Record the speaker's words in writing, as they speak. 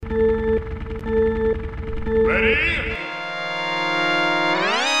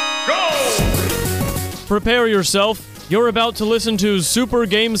Prepare yourself. You're about to listen to Super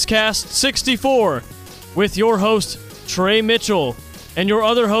Games Cast 64 with your host, Trey Mitchell, and your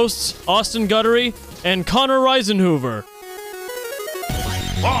other hosts, Austin Guttery and Connor Reisenhoover.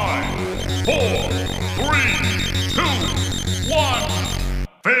 5, 4, 3, 2, 1,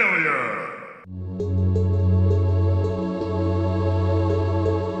 failure!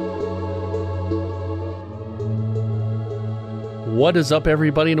 What is up,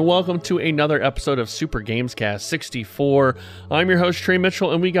 everybody, and welcome to another episode of Super Games Cast 64. I'm your host, Trey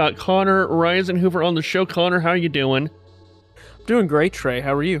Mitchell, and we got Connor Reisenhoover on the show. Connor, how you doing? Doing great, Trey.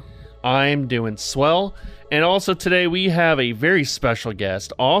 How are you? I'm doing swell. And also today we have a very special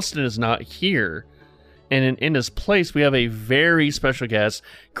guest. Austin is not here. And in his place, we have a very special guest,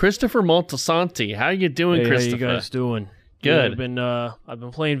 Christopher Moltisanti. How you doing, Christopher? How you guys doing? Good. Yeah, I've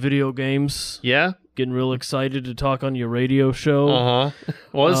been playing video games. Yeah? Getting real excited to talk on your radio show. Uh-huh.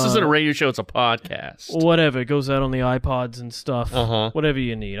 Well, this isn't a radio show, it's a podcast. Whatever. It goes out on the iPods and stuff. Uh-huh. Whatever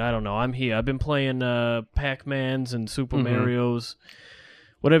you need. I don't know. I'm here. I've been playing Pac-Mans and Super Marios.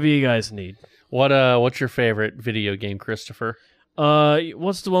 Whatever you guys need. What's your favorite video game, Christopher?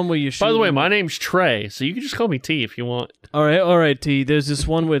 What's the one where you shoot? By the way, my name's Trey, so you can just call me T if you want. All right, T. There's this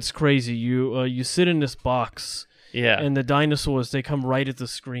one where it's crazy. You sit in this box. Yeah. And the dinosaurs, they come right at the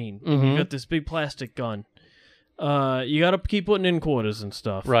screen. You got this big plastic gun. You got to keep putting in quarters and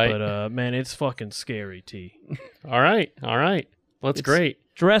stuff. Right. But, man, it's fucking scary, T. All right. Well, that's great.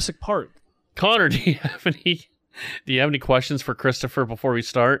 Jurassic Park. Connor, do you have any questions for Christopher before we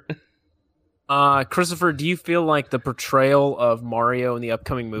start? Christopher, do you feel like the portrayal of Mario in the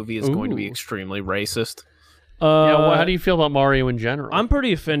upcoming movie is going to be extremely racist? How do you feel about Mario in general? I'm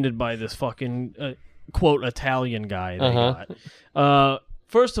pretty offended by this fucking... quote Italian guy they got.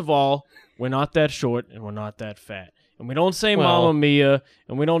 First of all, we're not that short and we're not that fat, and we don't say Mamma Mia,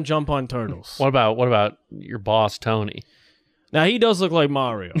 and we don't jump on turtles. What about your boss Tony? Now he does look like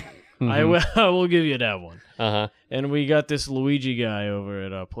Mario. I will give you that one. And we got this Luigi guy over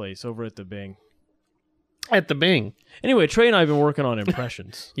at our place, over at the Bing. At the Bing. Anyway, Trey and I have been working on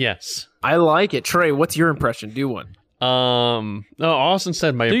impressions. Yes. I like it. Trey, what's your impression? Do one. Austin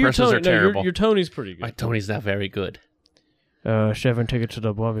said my impressions are terrible. Your Tony's pretty good. My Tony's not very good. Chevron, take it to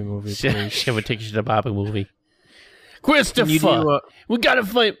the Bobby movie, please. Chevron, take it to the Bobby movie. Christopher, we gotta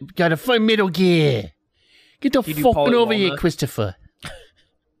fight Metal Gear. Get the fucking over here, Christopher.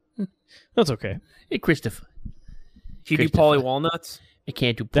 That's okay. Hey, Christopher. Can you do Paulie Walnuts? I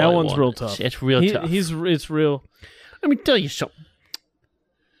can't do Paulie That one's Walnuts. real tough. It's real tough. It's real. Let me tell you something.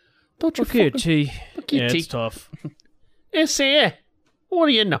 Don't you Okay, fucking... T. Okay, Yeah, T. it's tough. What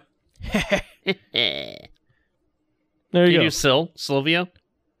do you know? There you go. Do Silvio?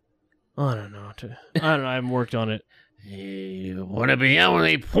 I don't know. I haven't worked on it. You wanna be out when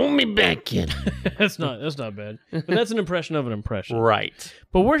they pull me back in? That's not bad. But that's an impression of an impression. Right.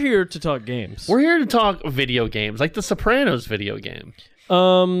 But we're here to talk games. We're here to talk video games, like the Sopranos video game.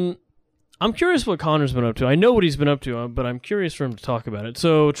 I'm curious what Connor's been up to. I know what he's been up to, but I'm curious for him to talk about it.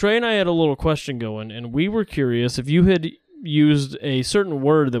 So Trey and I had a little question going, and we were curious if you had used a certain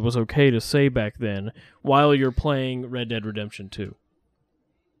word that was okay to say back then while you're playing Red Dead Redemption 2.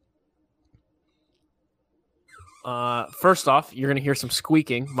 First off, you're going to hear some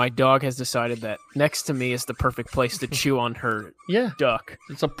squeaking. My dog has decided that next to me is the perfect place to chew on her duck.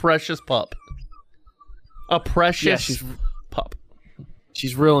 It's a precious pup. Pup.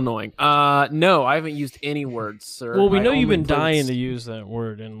 She's real annoying. No, I haven't used any words, sir. Well, we know you've been dying to use that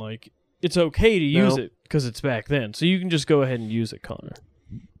word, and like it's okay to use it because it's back then. So you can just go ahead and use it, Connor.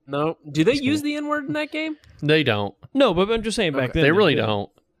 No. Do they use the N-word in that game? They don't. No, but I'm just saying back then. They really don't.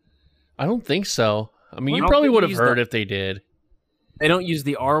 I don't think so. I mean, you I probably don't would think have they use heard if they did. They don't use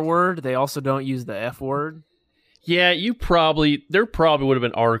the R word. They also don't use the F word. Yeah, there probably would have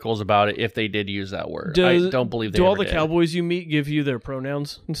been articles about it if they did use that word. I don't believe they do all ever the did. cowboys you meet give you their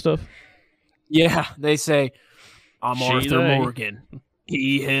pronouns and stuff? Yeah, they say, I'm She, Arthur they. Morgan.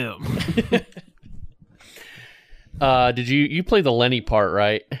 He, him. Did you play the Lenny part,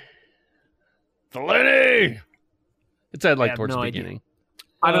 right? The Lenny! It's at towards the beginning.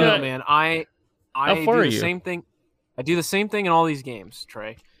 I don't know, man. I How far do are the you? same thing. I do the same thing in all these games,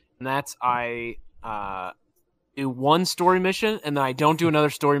 Trey. And that's I do one story mission, and then I don't do another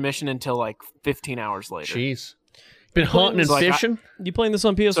story mission until like 15 hours later. Jeez. Been hunting and Like, fishing? You playing this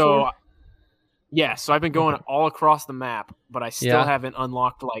on PS4? So, so I've been going all across the map, but I still haven't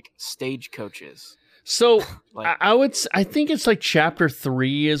unlocked like stagecoaches. So Like- I think it's like chapter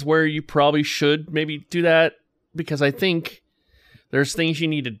 3 is where you probably should maybe do that, because I think there's things you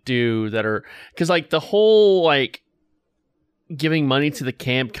need to do that are, because like the whole like giving money to the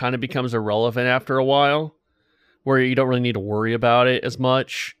camp kind of becomes irrelevant after a while, where you don't really need to worry about it as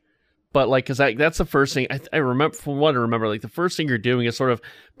much. But like, cause that's the first thing I remember. From what I remember, like the first thing you're doing is sort of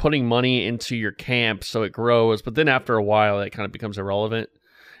putting money into your camp so it grows. But then after a while, it kind of becomes irrelevant,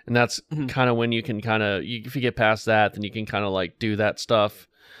 and that's kind of when you can kind of, if you get past that, then you can kind of like do that stuff.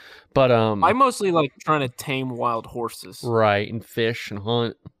 But I mostly like trying to tame wild horses. right, and fish and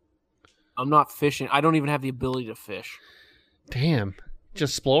hunt. I'm not fishing. I don't even have the ability to fish. Damn,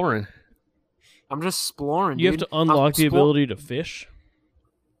 just exploring. I'm just exploring. You have dude. to unlock the ability to fish.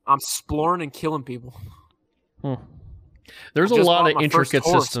 I'm exploring and killing people. There's I a just lot bought of my first intricate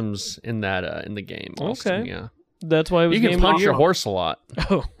horse. systems in that in the game. Austin, Okay. yeah. That's why it was You can game of the punch your year. horse a lot.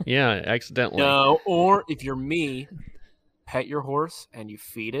 Oh, Yeah, accidentally. No, or if you're me, pet your horse and you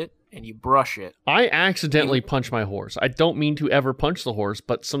feed it and you brush it. I accidentally punch my horse. I don't mean to ever punch the horse,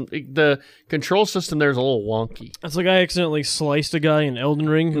 but the control system there is a little wonky. it's like I accidentally sliced a guy in Elden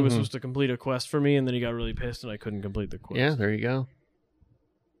Ring who was supposed to complete a quest for me, and then he got really pissed, and I couldn't complete the quest. Yeah, there you go.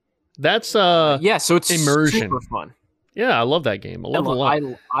 That's Yeah, so it's immersion. super fun. Yeah, I love that game. I love it a lot.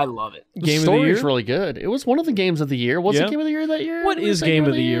 I love it. The Game of the story is year? really good. It was one of the games of the year. Was Yeah. it game of the year that year? What Was is that game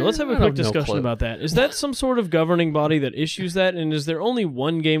of the year? Let's have a I quick have no discussion clue. about that. Is that some sort of governing body that issues that, and is there only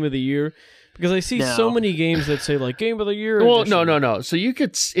one game of the year? Because I see so No. many games that say like game of the year. Well, edition. no. So you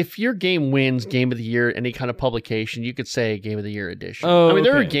could, if your game wins game of the year, any kind of publication, you could say game of the year edition. Oh, I mean,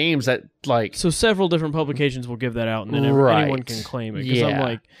 there are okay. games that like So several different publications will give that out, and then Right. anyone can claim it. Because I'm Yeah.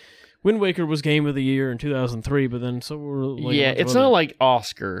 like, Wind Waker was game of the year in 2003, but then so were like, yeah, a bunch of it's other- not like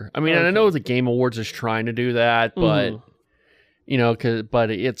Oscar. I mean, and I Okay. know the Game Awards is trying to do that, but Mhm. you know, but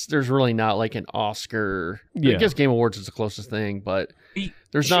there's really not like an Oscar. I Yeah. guess Game Awards is the closest thing, but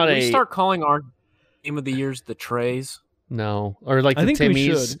there's Should not we a start calling our game of the years the Trays? no or like I the think we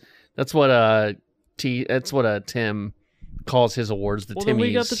Timmys. should. That's what Tim calls his awards. The Well, Timmys. then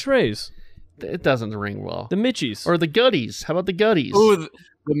we got the trays, It doesn't ring well. the Mitchies, Or the Gutties. How about the Gutties? Ooh,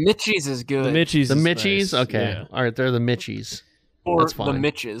 the Mitchies is good. the Mitchies, The is Mitchies? nice. Okay. Yeah. All right, they're the Mitchies. or that's the fine.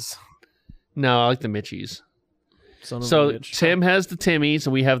 Mitches. No, I like the Mitchies. Son of a So bitch. Tim has the Timmies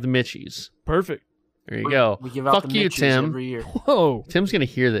and we have the Mitchies. Perfect. There you go. We give out Fuck the you, Mitchies Tim. every year. Whoa. Tim's going to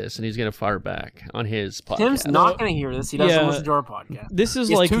hear this and he's going to fire back on his podcast. Tim's not going to hear this. He doesn't Yeah. listen to our podcast. This is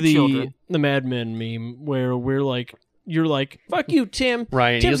He has like 2 the children. Mad Men meme where we're like, you're like, fuck you, Tim.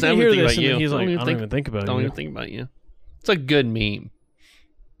 Right. He Tim's doesn't gonna even hear think this, about and you. then he's like, Don't I even don't think- even think about Don't you. even think about you. It's a good meme.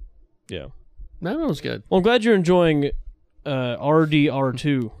 Yeah. That was good. Well, I'm glad you're enjoying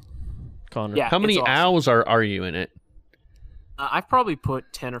RDR2, Connor. Yeah. How many it's awesome. hours are you in it? I've probably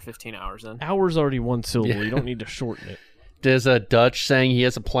put 10 or 15 hours in. Hours already one syllable. Yeah. You don't need to shorten it. Does a Dutch saying he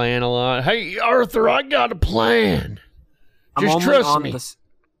has a plan a lot? Hey, Arthur, I got a plan. I'm Just only trust on me.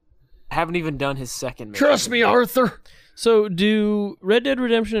 I haven't even done his second mission. Trust me, Arthur. So, do Red Dead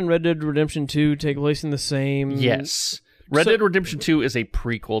Redemption and Red Dead Redemption 2 take place in the same? Yes. Red So- Dead Redemption 2 is a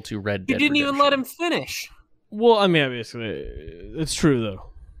prequel to Red You Dead didn't even let Redemption. him finish. Well, I mean, obviously, it's true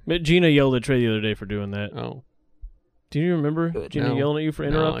though. But Gina yelled at Trey the other day for doing that. Oh. Do you remember Good. Gina No. yelling at you for No,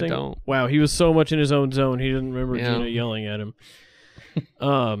 I interrupting? don't. Wow, he was so much in his own zone, he didn't remember Yeah. Gina yelling at him.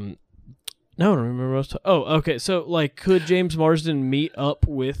 No, I don't remember what I was oh, okay. So, like, could James Marsden meet up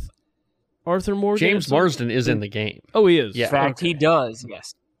with Arthur Morgan? James at some- Marsden is in the game. Oh, he is. Yeah. In fact, he does,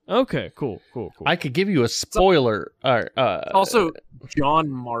 yes. Okay, cool. I could give you a spoiler. Also, John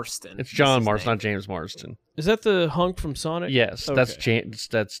Marston. it's is John his Marsden, name. not James Marsden. Is that the hunk from Sonic? Yes, that's Okay.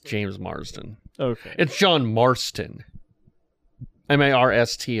 that's James Marsden. Okay. It's John Marston.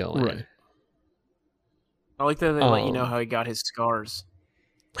 Marston. Right. I like that they let you know Oh. how he got his scars.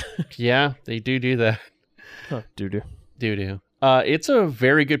 Yeah, they do that. Huh, doo-doo. Do. It's a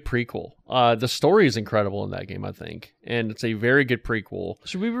very good prequel. The story is incredible in that game, I think, and it's a very good prequel.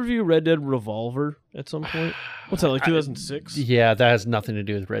 Should we review Red Dead Revolver at some point? What's that, like 2006? Yeah, that has nothing to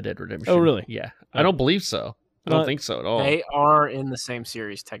do with Red Dead Redemption. Oh, really? Yeah, Oh. I don't believe so. I don't Not- think so at all. They are in the same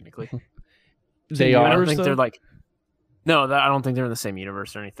series, technically. They the are. I don't universe, think though? they're like. No, I don't think they're in the same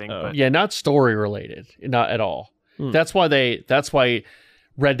universe or anything. Oh. But Yeah, not story related, not at all. Hmm. That's why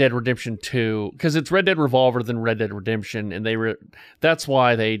Red Dead Redemption 2, because it's Red Dead Revolver then Red Dead Redemption, and that's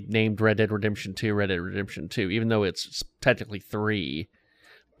why they named Red Dead Redemption 2 Red Dead Redemption 2, even though it's technically 3.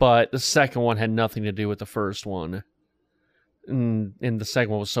 But the second one had nothing to do with the first one, and the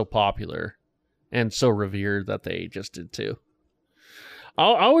second one was so popular and so revered that they just did 2.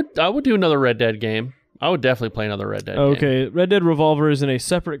 I would do another Red Dead game. I would definitely play another Red Dead game. Okay, Red Dead Revolver is in a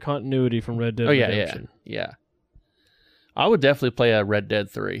separate continuity from Red Dead Oh yeah, Redemption. yeah. I would definitely play a Red Dead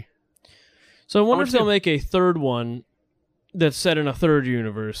 3. So I wonder would if they'll too. make a third one that's set in a third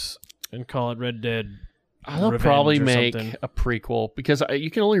universe and call it Red Dead They'll Revenge probably or make something. a prequel because you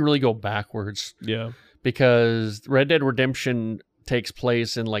can only really go backwards Yeah. because Red Dead Redemption takes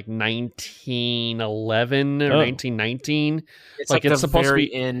place in like 1911 or Oh. 1919. It's Like, like it's the supposed to very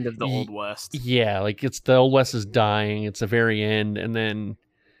be- end of the Ye- Old West. Yeah, like it's the Old West is dying. It's the very end, and then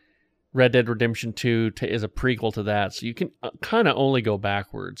Red Dead Redemption 2 is a prequel to that. So you can kind of only go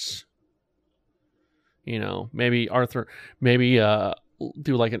backwards. You know, maybe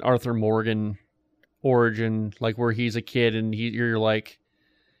do like an Arthur Morgan origin, like where he's a kid and you're like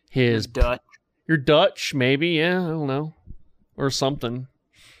his Dutch. You're Dutch, maybe, yeah, I don't know. Or something.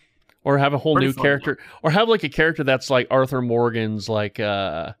 Or have a whole Pretty new fun, character. Or have like a character that's like Arthur Morgan's like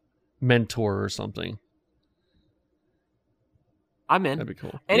mentor or something. I'm in. That'd be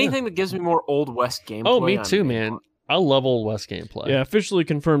cool. Anything that gives me more Old West gameplay. Oh, me I'm too, in man. on. I love Old West gameplay. Yeah, officially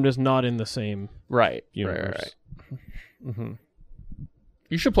confirmed as not in the same Right. universe. Right. Mm-hmm.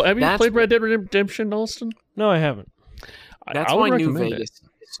 You should play. Have you That's played what- Red Dead Redemption, Austin? No, I haven't. That's I would why New recommend Vegas it.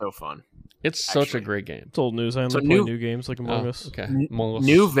 is so fun. It's such a actually. great game. It's old news. I only So play New- new games like Among Us. Okay. N- Among Us.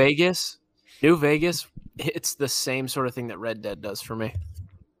 New Vegas, it's the same sort of thing that Red Dead does for me.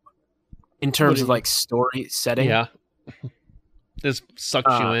 In What terms do of you- like story setting. Yeah. This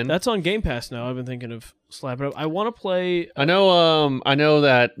sucks you in. That's on Game Pass now. I've been thinking of slapping it up. I want to play. I know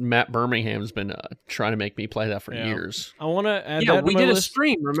that Matt Birmingham's been trying to make me play that for Yeah. years. I want to add Yeah, that we to my did a list.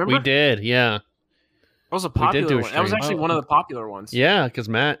 stream, remember? We did, yeah. That was a did popular do a one. That was stream. actually one of the popular ones. Yeah, because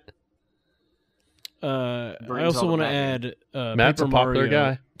Matt I Brings also all want the to Batman. add Matt's Paper a popular Mario.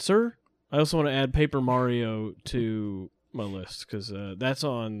 guy. Sir, I also want to add Paper Mario to my list because that's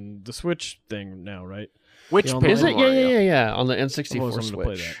on the Switch thing now, right? Which Yeah, on Paper Is it? Mario? Yeah. On the I've N64 always wanted to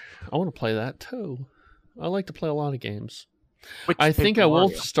play Switch. that. I want to play that too. I like to play a lot of games. Which I think Paper I will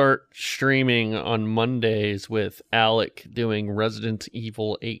Mario? start streaming on Mondays with Alec doing Resident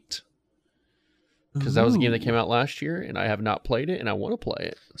Evil 8. Because that was a game that came out last year, and I have not played it, and I want to play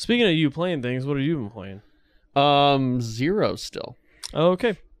it. Speaking of you playing things, what have you been playing? Zero still. Oh,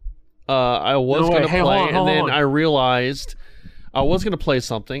 okay. I was No, going wait, to hey, play, hold on, and hold then on. I realized I was going to play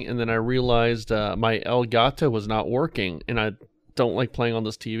something, and then I realized my Elgato was not working, and I don't like playing on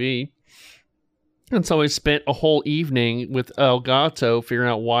this TV. And so I spent a whole evening with Elgato figuring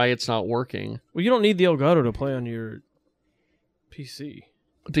out why it's not working Well, you don't need the Elgato to play on your PC.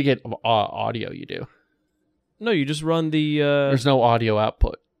 to get audio. You do. No, you just run the There's no audio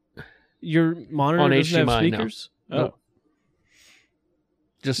output. your monitor on doesn't have HDMI, no. speakers. Nope. Oh,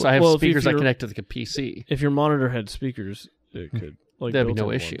 Just Well- I have well, if speakers that you're- connect to the PC. if your monitor had speakers, it could like That'd be no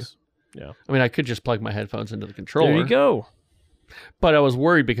built-in issue. ones. Yeah. I mean, I could just plug my headphones into the controller. There you go. But I was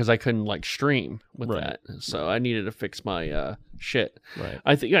worried because I couldn't like stream with Right. that, so I needed to fix my shit. Right.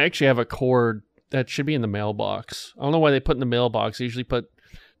 I think I actually have a cord that should be in the mailbox. I don't know why they put it in the mailbox. They usually put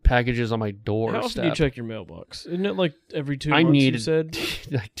packages on my doorstep. How often do you check your mailbox? Isn't it like every 2 I months? You needed said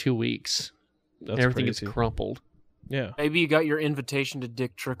like 2 weeks. that's Everything crazy. gets crumpled. Yeah. Maybe you got your invitation to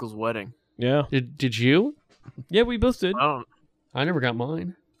Dick Trickle's wedding. Yeah. Did you? Yeah. We both did. I don't. I never got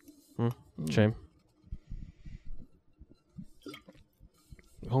mine. Shame.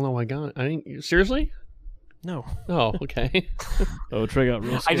 I don't know. I got it. I didn't. Seriously? No. Oh, okay. Oh, Trey got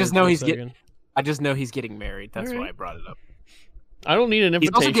real. I just scared know for a he's second. I just know he's getting married. That's All why right. I brought it up. I don't need an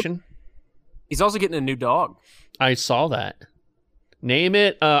He's also invitation. He's also getting a new dog. I saw that. Name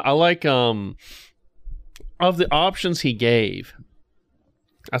it. I like of the options he gave.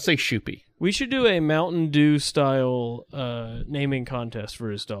 I say Shoopy. We should do a Mountain Dew style naming contest for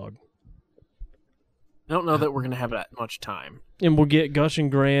his dog, I don't know that we're gonna have that much time. and we'll get Gushing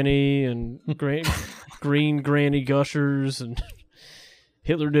Granny and Green Granny Gushers and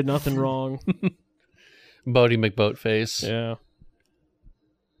Hitler did nothing wrong. Bodie McBoatface. Yeah.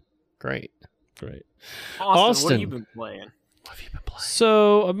 Great. Great. Austin, what Austin. have you been playing? What have you been playing?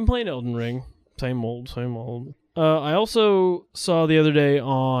 So I've been playing Elden Ring. Same old. I also saw the other day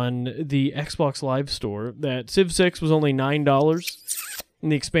on the Xbox Live store that Civ 6 was only $9,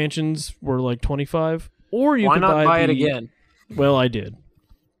 and the expansions were like $25. Or you Why could not buy it the- again? Well, I did.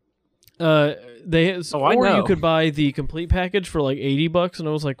 I or you know. could buy the complete package for like $80, and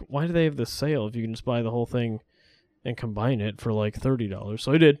I was like, why do they have this sale if you can just buy the whole thing and combine it for like $30?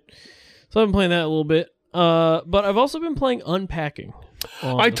 So I did. So I've been playing that a little bit. But I've also been playing Unpacking.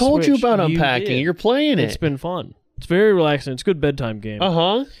 on I the told you Switch. about Unpacking. did. You're playing It's it. been fun. It's very relaxing. It's a good bedtime game.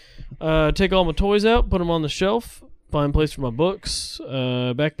 Uh-huh. Take all my toys out, put them on the shelf, find a place for my books.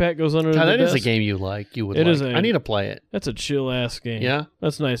 Backpack goes under God, the that is a desk. game you like. You would It like. is a- I need to play it. That's a chill ass game. Yeah?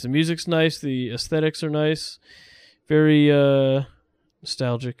 That's nice. The music's nice. The aesthetics are nice. Very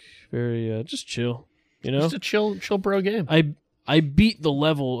nostalgic. Very just chill. You know? Just a chill bro game. I beat the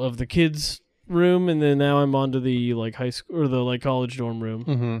level of the kids room, and then now I'm onto the like high school or the like college dorm room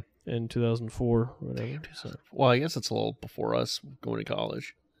Mm-hmm. in 2004 or whatever. So, Well, I guess it's a little before us going to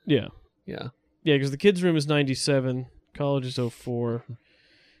college. yeah. Yeah. Yeah, because the kids' room is 97, college is 04.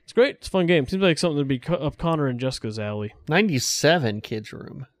 It's great. It's a fun game. Seems like something to be up Connor and Jessica's alley. 97 kids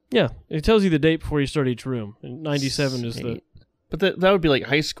room. Yeah, it tells you the date before you start each room. And 97 is the... Sweet. But that would be like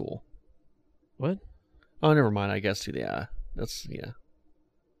high school. What? Oh, never mind. I guess, yeah. That's, yeah.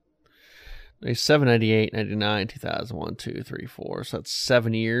 97, 98, 99, 2001, 2, 3, 4. So that's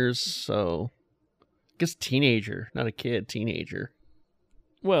 7 years. So I guess teenager, not a kid, teenager.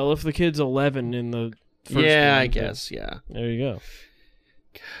 Well, if the kid's 11 in the first Yeah, room, I then guess, yeah. There you go.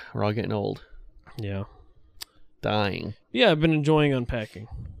 We're all getting old. Yeah. Dying. Yeah, I've been enjoying unpacking.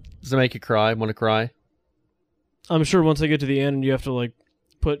 Does it make you cry? Want to cry? I'm sure once I get to the end and you have to, like,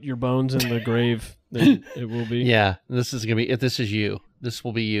 put your bones in the grave, then it will be Yeah, this is going to be, if this is you, this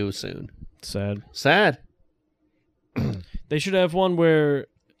will be you soon. sad. Sad. They should have one where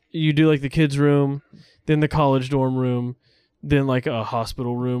you do, like, the kids' room, then the college dorm room, then, like, a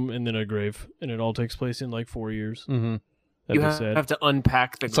hospital room, and then a grave. And it all takes place in, like, 4 years. Mm-hmm. That'd You be sad. have to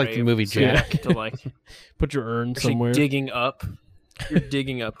unpack the It's like the grave movie so you Jack. have to like Put your urn actually somewhere. digging up. You're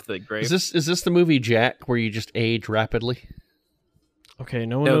digging up the grave. Is this the movie Jack where you just age rapidly? Okay,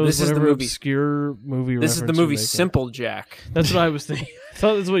 no one No, knows this is the whatever movie- obscure movie This is the reference you're movie making. Simple Jack. That's what I was thinking. I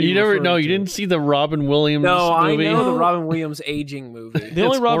thought that's what you You never referred know. to. You didn't see the Robin Williams No, I movie? know the Robin Williams aging movie. The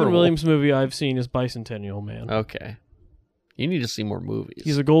only It's Robin horrible. Williams movie I've seen is Bicentennial Man. Okay. You need to see more movies.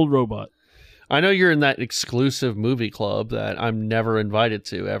 He's a gold robot. I know you're in that exclusive movie club that I'm never invited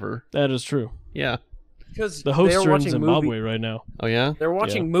to ever. That is true. Yeah. Because The hosts they're are in watching Zimbabwe right now. Oh, yeah? They're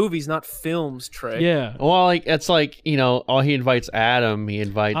watching movies, not films, Trey. Yeah. Well, like, it's like, he invites Adam. He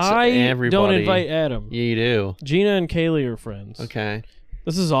invites I everybody. don't invite Adam. Yeah, you do. Gina and Kaylee are friends. Okay.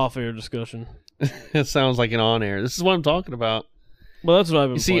 This is off-air discussion. It sounds like an on-air. This is what I'm talking about. Well, that's what I've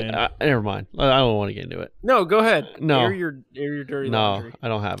been You see, playing. never mind. I don't want to get into it. No, go ahead. No. Air your dirty No, laundry. I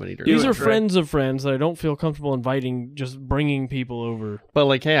don't have any dirty. These Do are it, Trey. friends of friends that I don't feel comfortable inviting, just bringing people over. But,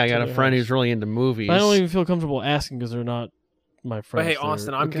 like, hey, I got a their friend house. who's really into movies. I don't even feel comfortable asking because they're not my But friends. hey, They're-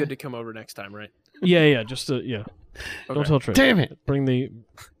 Austin, I'm okay. good to come over next time, right? Yeah, just yeah. Don't Okay. tell Trey. Damn it. Bring the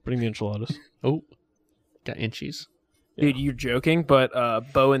enchiladas. Oh, got inchies. Dude, you're joking, but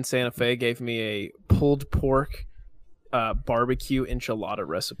Bo in Santa Fe gave me a pulled pork barbecue enchilada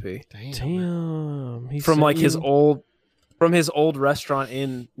recipe Damn. He from sent like his you- old restaurant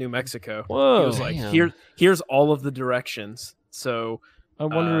in New Mexico. Whoa. He was like, Damn. here's all of the directions. So I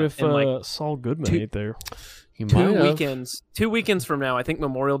wonder if and, like, Saul Goodman two- ate there. He might have. 2 weekends from now, I think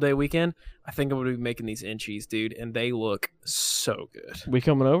Memorial Day weekend, I think I'm gonna be making these inchies, dude, and they look so good. We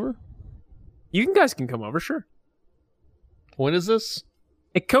coming over? Guys can come over, sure. When is this?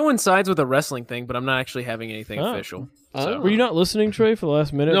 It coincides with a wrestling thing, but I'm not actually having anything Oh. official. Oh. So, Were you not listening, Trey, for the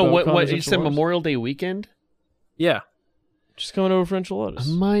last minute? No, about what Connor's you said enchiladas? Memorial Day weekend? yeah. Just coming over for I enchiladas.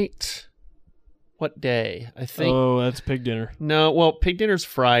 might. What day? I think. Oh, that's pig dinner. No, well, pig dinner's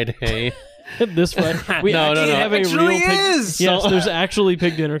Friday. This Friday. We No, no, actually no. have a Actually real pig. is! Yes, So- there's actually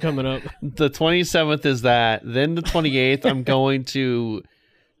pig dinner coming up. The 27th is that. Then the 28th, I'm going to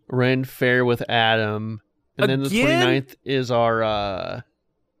Ren Fair with Adam. And then the Again? 29th is our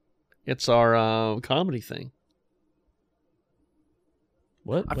comedy thing.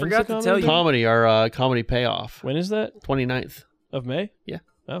 What? I When's forgot the to tell comedy? you. Comedy, our comedy payoff. When is that? 29th. Of May? Yeah.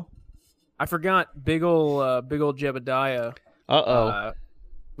 Oh. I forgot big ol' Jebediah Uh-oh.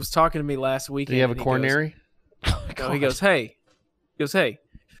 was talking to me last week. Did he have a coronary? He goes, hey.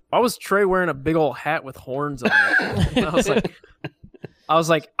 Why was Trey wearing a big old hat with horns on it? And I was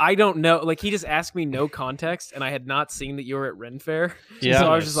like, I don't know. Like, he just asked me no context, and I had not seen that you were at Ren Fair. Yeah. So I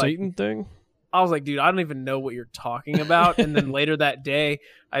Like was a just like, Satan thing? I was like, dude, I don't even know what you're talking about. And then later that day,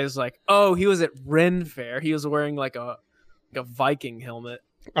 I was like, oh, he was at Ren Fair. He was wearing like a Viking helmet.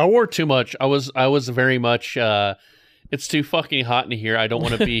 I wore too much. I was very much it's too fucking hot in here. I don't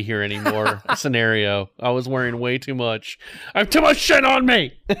want to be here anymore. Scenario. I was wearing way too much. I have too much shit on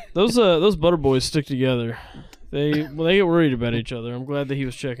me. Those butter boys stick together. They get worried about each other. I'm glad that he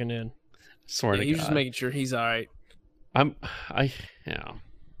was checking in. Swear to He was God. just making sure he's all right. Yeah.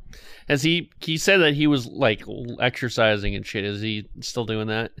 Has he said that he was like exercising and shit? Is he still doing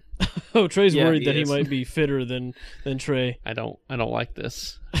that? Oh, Trey's Yeah, worried he that he is. might be fitter than Trey. I don't like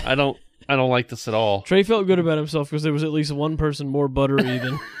this. I don't like this at all. Trey felt good about himself because there was at least one person more buttery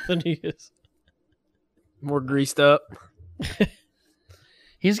than he is. More greased up.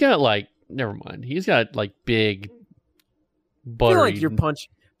 He's got like never mind. He's got like big I feel buttery. like you're punch.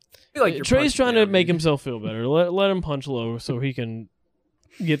 I feel like you're Trey's punching trying to down, make dude. himself feel better. Let him punch low so he can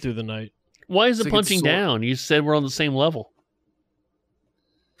get through the night. Why is So it you could punching sort- down? You said we're on the same level.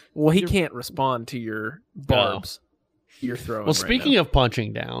 Well, he can't respond to your barbs you're throwing. Well, speaking of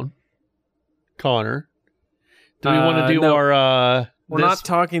punching down, Connor, do we want to do no. our? we're not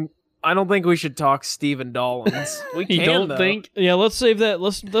talking. I don't think we should talk Stephen Dollins. We can, You don't though. think? Yeah, let's save that.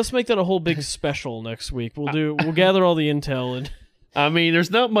 Let's make that a whole big special next week. We'll gather all the intel and I mean, there's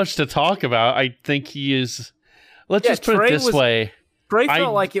not much to talk about. I think he is. Let's Yeah, just put Trey it this was- way. Trey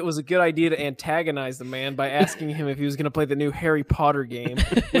felt like it was a good idea to antagonize the man by asking him if he was going to play the new Harry Potter game,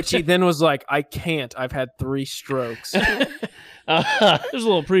 which he then was like, "I can't. I've had 3 strokes." there's a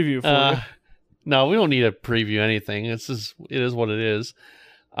little preview for you. No, we don't need to preview anything. It is what it is.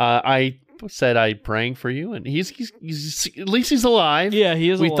 I said I'm praying for you, and he's at least he's alive. Yeah, he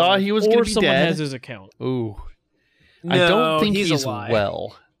is. We alive. thought he was or gonna be someone dead. has his account. Ooh, No, I don't think he's he's alive.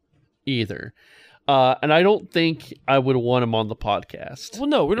 well either, and I don't think I would want him on the podcast. Well,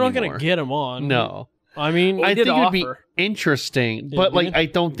 no, we're not going anymore. to get him on. No, I mean, Well, I did think it'd be offer. interesting, Yeah, but we like did. I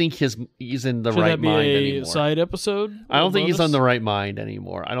don't think he's in the should right that be mind a anymore. side episode? I don't think he's on bonus? the right mind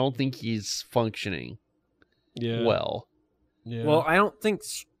anymore. I don't think he's functioning Yeah. well. Yeah. Well, I don't think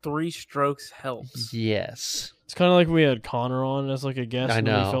 3 strokes helps. Yes. it's kind of like we had Connor on as like a guest, I and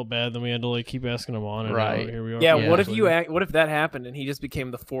then we know. felt bad. Then we had to like keep asking him on. And Right. now here we are. Yeah, Yeah. what if that happened and he just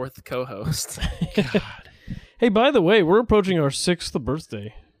became the 4th co-host? God. Hey, by the way, we're approaching our 6th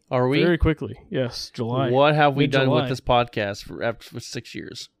birthday Are we? very quickly. Yes, July. What have we done Mid-July. with this podcast for 6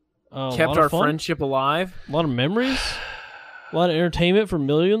 years? A Kept lot our of fun, friendship alive. a lot of memories, a lot of entertainment for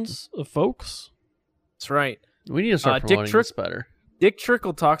millions of folks. That's right. We need to start Dick promoting Trick- this better. Dick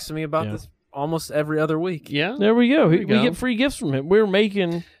Trickle talks to me about Yeah. this almost every other week. Yeah, There we go. There We you go. get free gifts from him. We're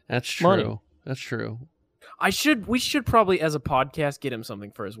making. that's true. Money. That's true. We should probably, as a podcast, get him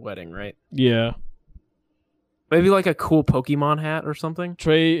something for his wedding, right? Yeah, Maybe like a cool Pokemon hat or something.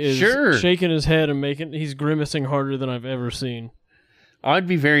 Trey is Sure. shaking his head and he's grimacing harder than I've ever seen. I'd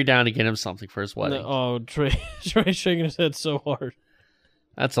be very down to get him something for his wedding. No, oh, Trey's shaking his head so hard.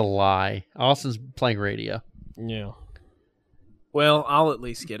 That's a lie. Austin's playing radio. Yeah. Well, I'll at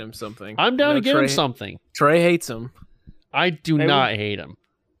least get him something. I'm down I know to get him Trey- something. Trey hates him. I do Maybe- not hate him.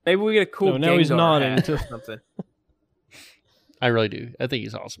 Maybe we get a cool. No, now he's Gengar nodding hat to- or something. I really do. I think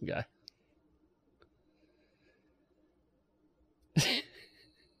he's an awesome guy.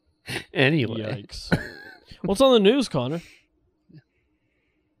 Anyway, Yikes. What's on the news, Connor?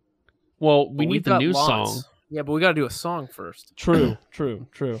 well, we But need we've the got new lots. song. Yeah, but we got to do a song first. True.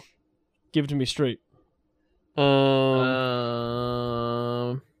 Give it to me straight. Um,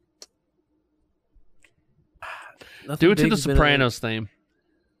 nothing do it to the big's been Sopranos theme.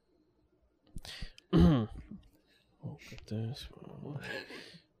 Oh, get this.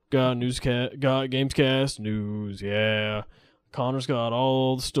 Got newscast. Got Gamescast news. Yeah. Connor's got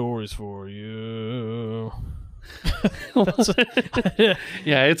all the stories for you.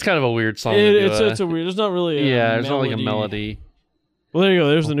 Yeah, it's kind of a weird song. It's a weird. There's not really. there's not like a melody. Well, there you go.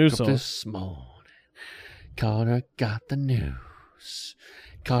 There's the new Woke up song. This morning, Connor got the news.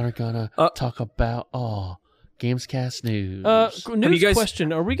 Connor gonna talk about all Gamescast news. News you guys-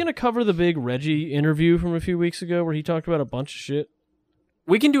 question: are we going to cover the big Reggie interview from a few weeks ago where he talked about a bunch of shit?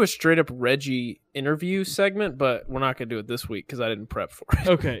 We can do a straight up Reggie interview segment, but we're not going to do it this week because I didn't prep for it.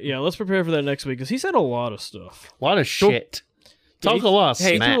 Okay, yeah, let's prepare for that next week because he said a lot of stuff. a lot of shit. Talk a lot. Of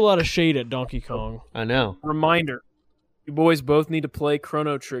He smack. threw a lot of shade at Donkey Kong. I know. Reminder: you boys both need to play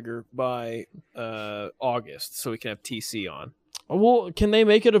Chrono Trigger by August, so we can have TC on. Well, can they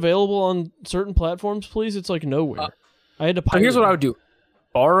make it available on certain platforms, please? It's like nowhere. I had to. So here's pirate what I it. would do: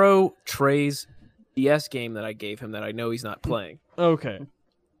 borrow Trey's DS game that I gave him that I know he's not playing. Okay,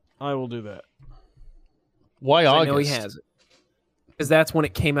 I will do that. Why 'Cause August? I know he has it because that's when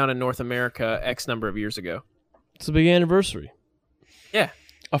it came out in North America X number of years ago. It's a big anniversary. Yeah,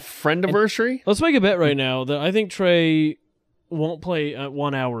 A friend anniversary? Let's make a bet right now that I think Trey won't play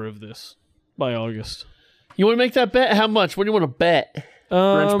 1 hour of this by August. You want to make that bet? How much? What do you want to bet?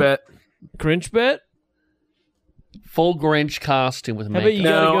 Grinch bet. Grinch bet. Full Grinch costume with How about you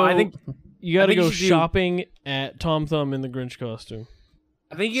makeup. gotta go? I think you gotta I think go you should do- shopping at Tom Thumb in the Grinch costume.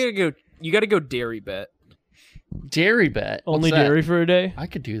 you gotta go dairy bet. Dairy bet. What's Only that? dairy for a day. I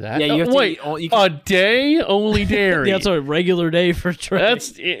could do that. Yeah, you have to wait, eat all- you a can- day only dairy. Yeah, it's a regular day for Trey.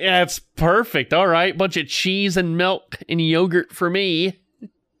 That's perfect. All right, bunch of cheese and milk and yogurt for me.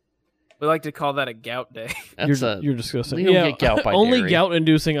 We like to call that a gout day. That's you're disgusting. we don't get gout by only dairy.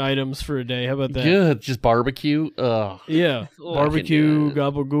 gout-inducing items for a day. How about that? good. Just barbecue. Ugh. Yeah, Oh, barbecue, I can do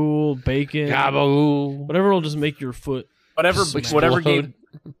gabagool, bacon, Gabagoo. whatever will just make your foot. Whatever Explode.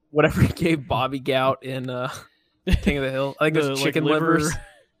 whatever gave Bobby gout in King of the Hill. I think it was like, chicken livers.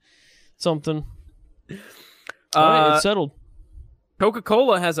 something. All right, Uh, it's settled.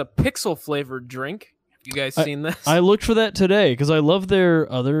 Coca-Cola has a pixel flavored drink. Have you guys seen this? I looked for that today because I love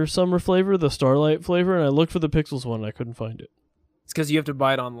their other summer flavor, the Starlight flavor, and I looked for the Pixels one and I couldn't find it. It's because you have to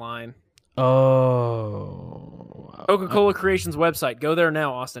buy it online. Oh. Coca-Cola Creations website. Go there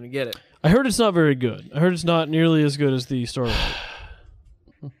now, Austin, and get it. I heard it's not very good. I heard it's not nearly as good as the Starlight.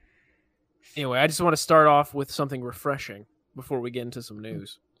 Anyway, I just want to start off with something refreshing before we get into some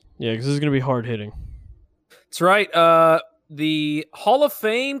news. Yeah, because this is going to be hard hitting. That's right. The Hall of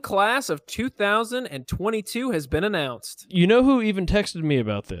Fame class of 2022 has been announced. You know who even texted me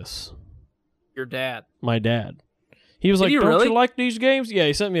about this? Your dad. My dad. He was Did like, he don't really? you like these games? Yeah,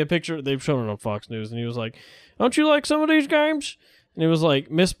 he sent me a picture. They've shown it on Fox News. And he was like, don't you like some of these games? And it was like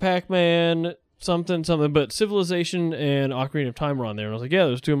Miss Pac-Man, something, but Civilization and Ocarina of Time were on there. And I was like, yeah,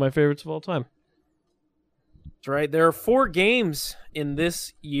 those are two of my favorites of all time. That's right. There are 4 games in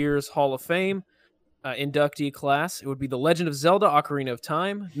this year's Hall of Fame inductee class. It would be The Legend of Zelda Ocarina of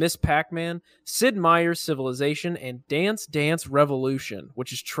Time, Miss Pac-Man, Sid Meier's Civilization, and Dance Dance Revolution,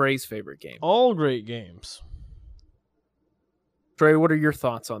 which is Trey's favorite game. All great games. Trey, what are your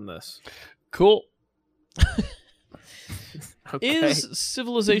thoughts on this? Cool. Okay. Is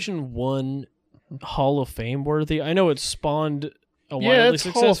Civilization 1 Hall of Fame worthy? I know it spawned a wildly Yeah, it's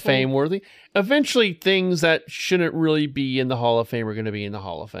successful. Hall of Fame worthy. Eventually, things that shouldn't really be in the Hall of Fame are going to be in the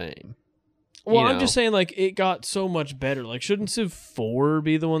Hall of Fame. Well, You I'm know. just saying, like, it got so much better. Like, shouldn't Civ 4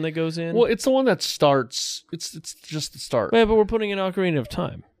 be the one that goes in? Well, it's the one that starts. It's just the start. Yeah, but we're putting in Ocarina of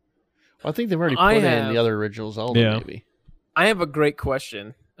Time. I think they've already I put it in have- the other original Zelda, Yeah. maybe. I have a great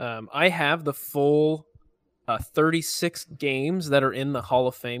question. I have the full 36 games that are in the Hall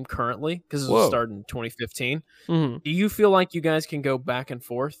of Fame currently because it Whoa. started in 2015. Mm-hmm. Do you feel like you guys can go back and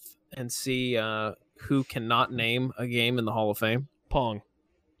forth and see who cannot name a game in the Hall of Fame? Pong.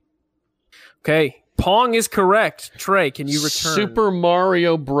 Okay, Pong is correct. Trey, can you return? Super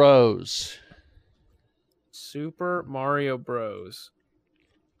Mario Bros. Super Mario Bros.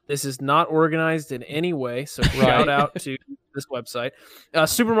 This is not organized in any way, so shout out to this website.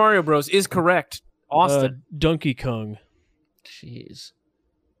 Super Mario Bros. Is correct. Austin. Donkey Kong. Jeez.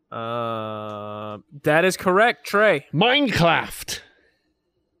 That is correct, Trey. Minecraft.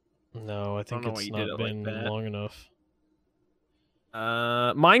 No, I think know why it's you did not it like been that. long enough.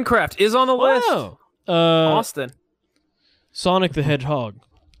 Minecraft is on the list. Wow. Austin Sonic the Hedgehog.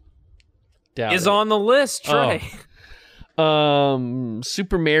 Doubt is it. on the list, Trey.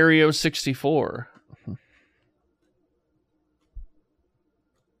 Super Mario 64.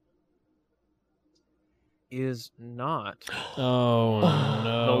 Is not. Oh,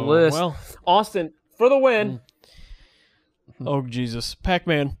 no. The list. Well, Austin, for the win. oh, Jesus.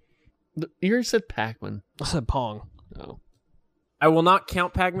 Pac-Man. You already said Pac-Man. I said Pong. Oh. I will not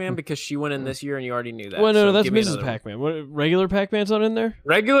count Pac-Man because she went in this year and you already knew that. Well, no, so that's give me Mrs. another one. Pac-Man. What, regular Pac-Man's not in there?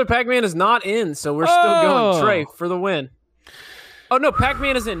 Regular Pac-Man is not in, so we're still Oh. going. Trey, for the win. Oh, no,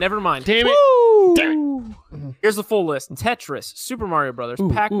 Pac-Man is in. Never mind. Damn it. Woo! Here's the full list. Tetris, Super Mario Brothers, Ooh,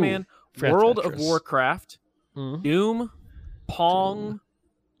 Pac-Man, Forgot World of Tetris. Warcraft, Mhm. Doom, Pong,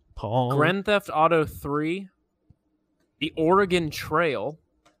 Pong. Grand Theft Auto 3, The Oregon Trail,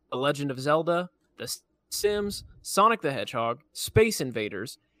 The Legend of Zelda, The Sims, Sonic the Hedgehog, Space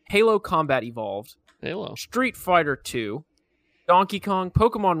Invaders, Halo Combat Evolved, Halo. Street Fighter 2, Donkey Kong,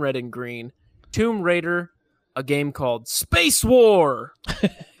 Pokemon Red and Green, Tomb Raider, a game called Space War.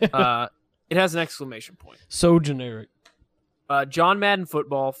 It has an exclamation point. So generic. John Madden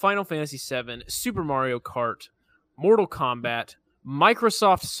Football, Final Fantasy VII, Super Mario Kart, Mortal Kombat,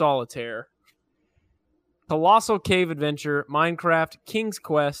 Microsoft Solitaire, Colossal Cave Adventure, Minecraft, King's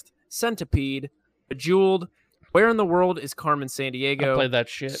Quest, Centipede, Bejeweled, Where in the World is Carmen I Sandiego, played that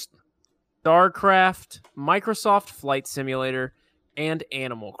shit. StarCraft, Microsoft Flight Simulator, and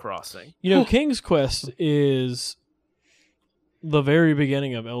Animal Crossing. You know, King's Quest is the very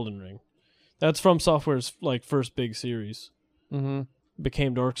beginning of Elden Ring. That's from Software's like first big series. Mm-hmm.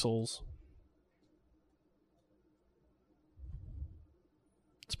 Became Dark Souls.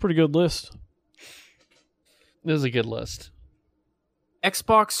 It's a pretty good list. This is a good list.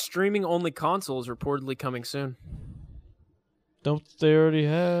 Xbox streaming only console is reportedly coming soon. Don't they already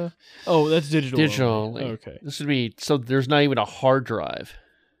have? Oh, that's digital. Digital only. only. Okay. This would be so. There's not even a hard drive.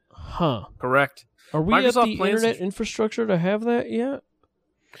 Huh. Correct. Are we Microsoft at the plans internet to- infrastructure to have that yet?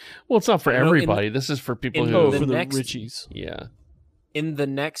 Well, it's not for I know in- everybody. This is for people in who. Oh, the for the next- Richies. Yeah. In the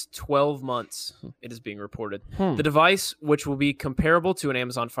next 12 months, it is being reported. Hmm. The device, which will be comparable to an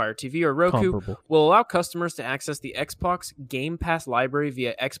Amazon Fire TV or Roku, Comparable. will allow customers to access the Xbox Game Pass library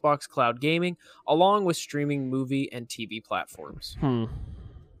via Xbox Cloud Gaming, along with streaming movie and TV platforms. Hmm.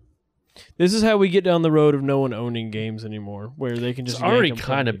 This is how we get down the road of no one owning games anymore, where they can just It's already yank 'em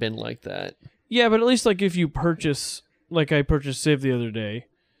kind from of you. been like that. Yeah, but at least like if you purchase, like I purchased Civ the other day,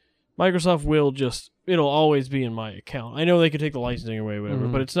 Microsoft will just, it'll always be in my account. I know they could take the licensing away, whatever,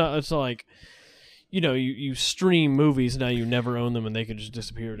 Mhm. but it's not like, you stream movies, now you never own them and they could just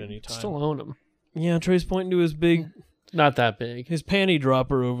disappear at any time. Still own them. Yeah, Trey's pointing to his Not that big. his panty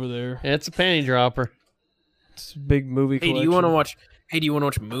dropper over there. It's a panty dropper. It's a big movie Hey, collection. do you want to watch? Hey, do you want to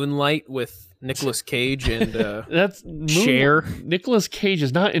watch Moonlight with Nicolas Cage and That's Cher? Nicolas Cage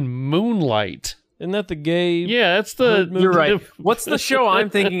is not in Moonlight. Isn't that the gay? Yeah, that's the. You're right. What's the show I'm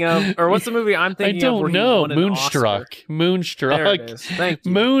thinking of, or what's the movie I'm I thinking of? don't where he know. won an Moonstruck. Oscar? Moonstruck. There it is. Thank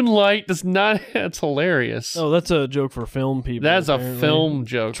you. Moonlight does not. That's hilarious. Oh, that's a joke for film people. That's a apparently. film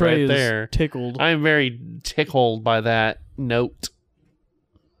joke Trey right is there. tickled. I'm very tickled by that note.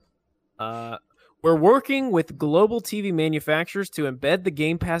 We're working with global TV manufacturers to embed the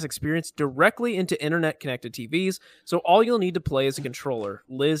Game Pass experience directly into internet-connected TVs, so all you'll need to play is a controller.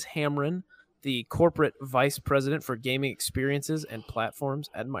 Liz Hamren, the corporate vice president for gaming experiences and platforms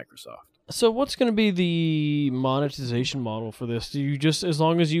at Microsoft. So what's going to be the monetization model for this? Do you just, as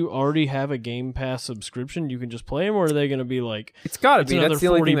long as you already have a Game Pass subscription, you can just play them, or are they going to be like It's got to it's be. another That's the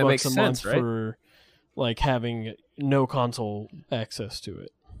only thing that $40 makes a sense, month right? for like having no console access to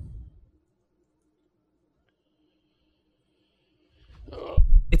it?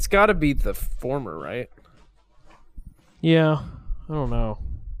 It's got to be the former, right? Yeah, I don't know.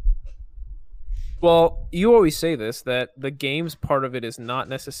 Well, you always say this, that the games part of it is not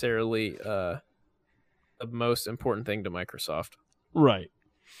necessarily the most important thing to Microsoft. Right.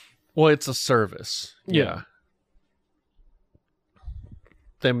 Well, it's a service. Yeah.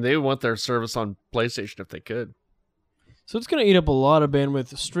 They would want their service on PlayStation if they could. So it's going to eat up a lot of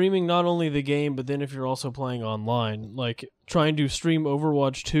bandwidth streaming not only the game, but then if you're also playing online, like trying to stream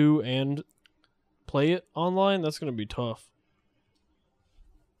Overwatch 2 and play it online, that's going to be tough.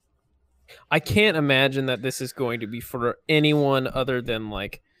 I can't imagine that this is going to be for anyone other than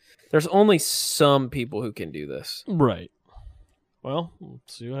like there's only some people who can do this. Right. Well,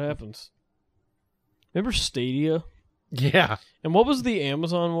 let's see what happens. Remember Stadia? Yeah. And what was the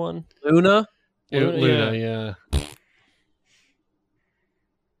Amazon one? Luna? Luna, yeah.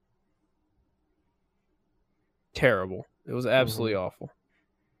 Terrible. It was absolutely awful.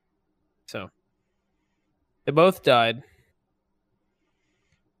 So they both died.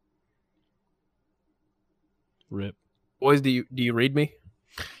 Rip. Boys, do you read me?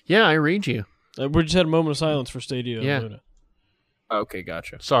 Yeah, I read you. We just had a moment of silence for Stadia and Yeah. Luna. Okay,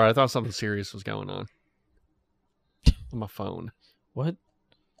 gotcha. Sorry, I thought something serious was going on. On my phone. What?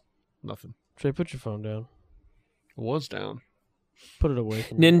 Nothing. Trey, put your phone down. It was down. Put it away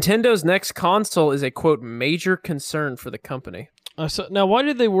from you. Nintendo's next console is a quote major concern for the company. Now, why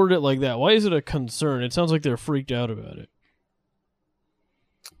did they word it like that? Why is it a concern? It sounds like they're freaked out about it.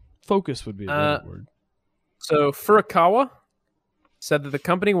 Focus would be a better word. So Furukawa said that the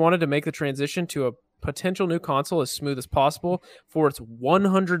company wanted to make the transition to a potential new console as smooth as possible for its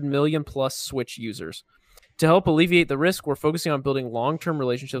 100 million plus Switch users. To help alleviate the risk, we're focusing on building long-term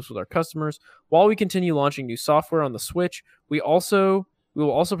relationships with our customers. While we continue launching new software on the Switch, we will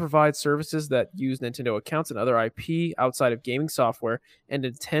also provide services that use Nintendo accounts and other IP outside of gaming software and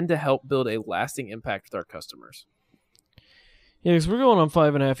intend to help build a lasting impact with our customers. Yeah, because we're going on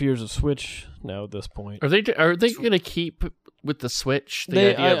 5.5 years of Switch now at this point. Are they going to keep with the Switch?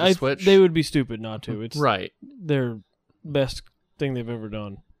 The idea of the Switch? They would be stupid not to. It's right. their best thing they've ever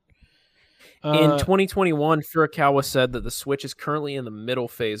done. In 2021, Furukawa said that the Switch is currently in the middle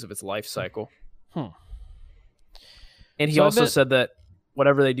phase of its life cycle. And he So I also bet- said that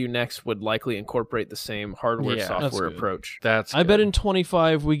whatever they do next would likely incorporate the same hardware Yeah, that's software good. approach. That's I bet good. in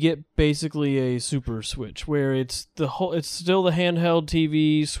 25 we get basically a Super Switch where it's it's still the handheld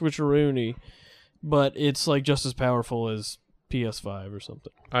TV switcheroony, but it's like just as powerful as PS5 or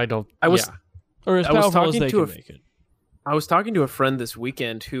something, I don't. I was yeah. or as I was powerful as talking they to can a- make it. I was talking to a friend this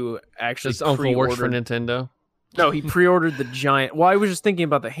weekend who actually His uncle works for pre-ordered. Nintendo. No, he pre-ordered the giant. Well, I was just thinking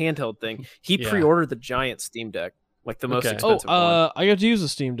about the handheld thing. He Yeah. pre-ordered the giant Steam Deck, like the most Okay. expensive one. I got to use the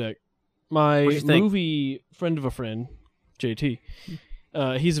Steam Deck. My What'd you think? movie friend of a friend, JT,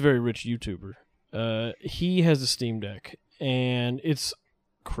 he's a very rich YouTuber. He has a Steam Deck, and it's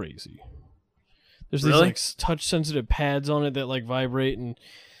crazy. There's these Really? like touch sensitive pads on it that like vibrate, and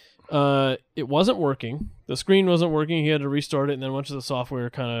it wasn't working. The screen wasn't working. He had to restart it, and then a bunch of the software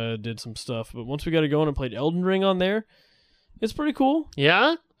kind of did some stuff. But once we got it going and played Elden Ring on there, it's pretty cool.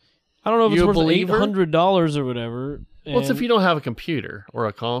 Yeah. I don't know if You a it's worth believer? $800 or whatever. Well, it's if and- you don't have a computer or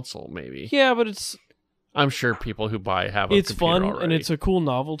a console, maybe. Yeah, but it's I'm sure people who buy have a it's computer fun already. and it's a cool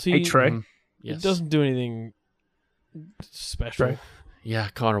novelty. Hey Trey, Mhm. Yes. It doesn't do anything special. Right. Yeah,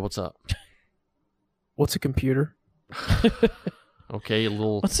 Connor, what's up? What's a computer? Okay,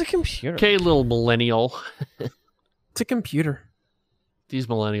 little What's a computer? little millennial. It's a computer. These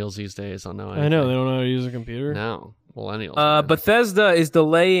millennials these days don't know anything. I know they don't know how to use a computer. No, millennials. man. Bethesda is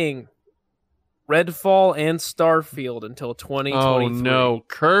delaying Redfall and Starfield until 2023. Oh no,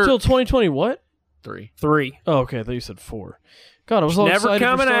 Kirk. Till 2020, what? 3. 3. Oh, okay. I thought you said 4. God, I was all Never excited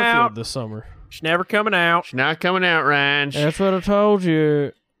coming for Starfield out. this summer. It's never coming out. It's not coming out, Ranch. That's what I told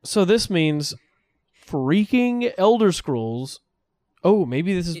you. So this means freaking Elder Scrolls. Oh,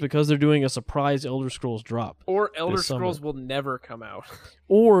 maybe this is because they're doing a surprise Elder Scrolls drop. Or Elder This summer. Scrolls will never come out.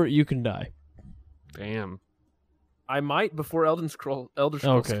 Or you can die. Damn. I might before Elder Scrolls Okay.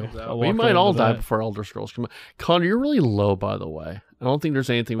 comes out. I'll We walk might right all into die that. before Elder Scrolls come out. Connor, you're really low, by the way. I don't think there's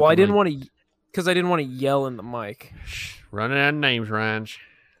anything. Well, I can, didn't want to, because I didn't want to yell in the mic. Running out of names, Ranch.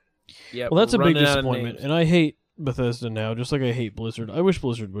 Yeah. Well, that's a big running out of disappointment, names. and I hate Bethesda now, just like I hate Blizzard. I wish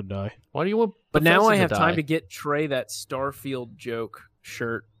Blizzard would die. Why do you want? But now I Bethesda have to time die? to get Trey that Starfield joke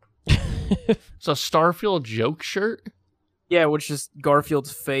shirt. It's a Starfield joke shirt. Yeah, which is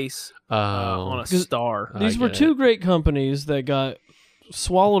Garfield's face on a 'Cause star. These were get two it. great companies that got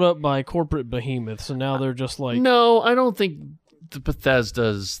swallowed up by corporate behemoths, and now they're just like No, I don't think the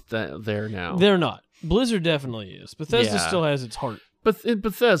Bethesda's there now. they're not. Blizzard definitely is. Bethesda Yeah. still has its heart. But in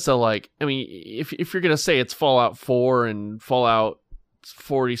Bethesda, like, I mean, if you're gonna say it's Fallout 4 and Fallout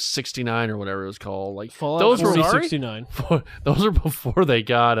 4069 or whatever it was called, like Fallout those were 4069 those are before they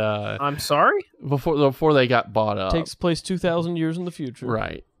got I'm sorry? before they got bought up. takes place 2,000 years in the future.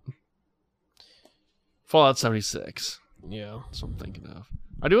 Right. Fallout 76. Yeah. That's what I'm thinking of.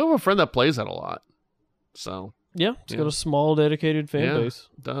 I do have a friend that plays that a lot. So Yeah. It's got Yeah. a small, dedicated fan Yeah. base.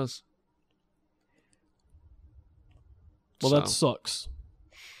 it does. Well, So, that sucks.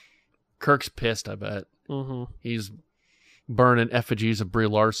 Kirk's pissed, I bet. Mm-hmm. He's burning effigies of Brie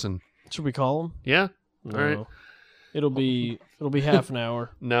Larson. Should we call him? Yeah? No. All right. It'll be half an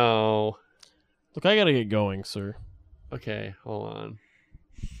hour. No. Look, I gotta get going, sir. Okay, hold on.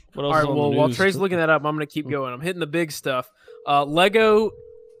 What All else right, is on well, the while news? Trey's looking that up, I'm going to keep going. I'm hitting the big stuff. Lego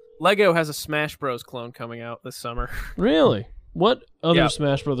has a Smash Bros. Clone coming out this summer. Really? What other Yeah.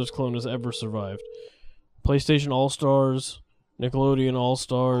 Smash Brothers clone has ever survived? PlayStation All Stars, Nickelodeon All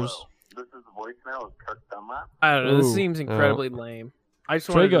Stars. This is the voicemail of Kirk Dunlap. I don't know. This Ooh. seems incredibly lame. I just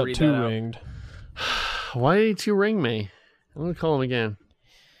Trey wanted to got read two that out. ringed. Why did you ring me? I'm gonna call him again.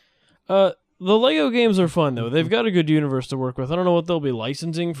 The Lego games are fun though. They've got a good universe to work with. I don't know what they'll be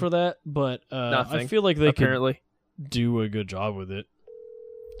licensing for that, but I Nothing, feel like they Apparently. could do a good job with it.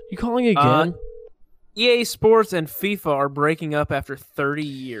 You calling again? EA Sports and FIFA are breaking up after 30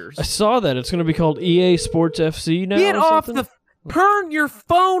 years. I saw that. It's going to be called EA Sports FC now. Get or off something? Turn your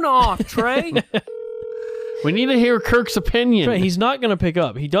phone off, Trey. We need to hear Kirk's opinion. Trey, he's not going to pick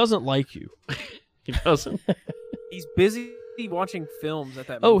up. He doesn't like you. He doesn't. He's busy watching films at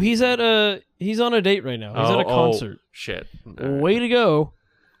that Oh, movie. he's on a date right now. He's at a concert. Shit. All right. Way to go.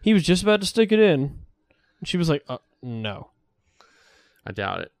 He was just about to stick it in. And she was like, no. I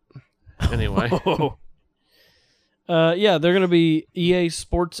doubt it. Anyway. Yeah, they're going to be EA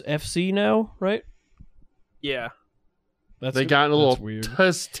Sports FC now, right? Yeah. That's They got in a that's little weird.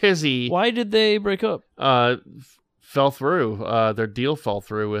 tizzy. Why did they break up? Fell through. Their deal fell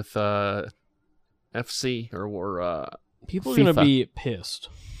through with FC or People are going to FIFA. be pissed.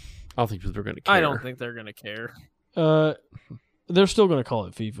 I don't think they're going to care. I don't think they're going to care. They're still going to call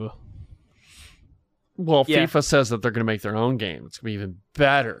it FIFA. Well, Yeah. FIFA says that they're going to make their own game. It's going to be even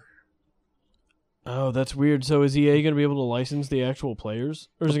better. Oh, that's weird. So is EA going to be able to license the actual players?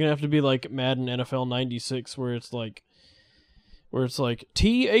 Or is it going to have to be like Madden NFL 96 where it's like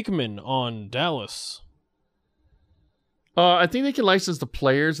T. Aikman on Dallas? I think they can license the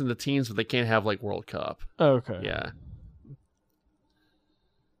players and the teams, but they can't have like World Cup. Okay. Yeah.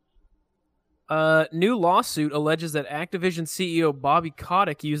 New lawsuit alleges that Activision CEO Bobby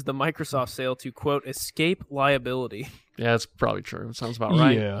Kotick used the Microsoft sale to, quote, escape liability. Yeah, that's probably true. It sounds about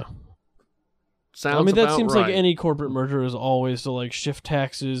right. Yeah. Sounds I mean, that about seems right. like any corporate merger is always to like shift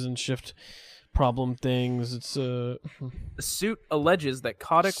taxes and shift problem things. It's The suit alleges that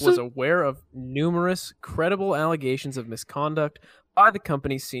Kotick was aware of numerous credible allegations of misconduct by the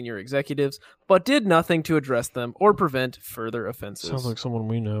company's senior executives, but did nothing to address them or prevent further offenses. sounds like someone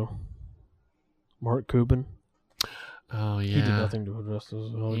we know. Mark Cuban. Oh yeah. He did nothing to address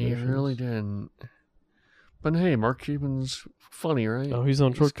those He allegations. really didn't. But hey, Mark Cuban's funny, right? Oh, he's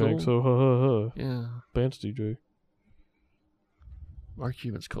on Short cool. Tank, so ha ha ha. Yeah. Bance DJ. Mark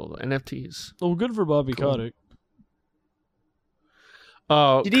Cuban's cool though. NFTs. Well, good for Bobby Cool. Kotick.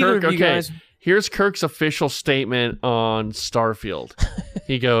 Oh, Did either Kirk, of you okay. guys? Here's Kirk's official statement on Starfield.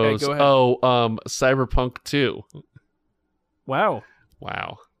 He goes, go ahead. Cyberpunk 2. Wow.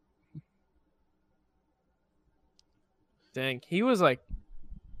 Wow. Dang, he was like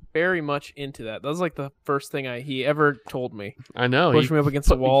very much into that. That was like the first thing he ever told me. I know. Pushed me up against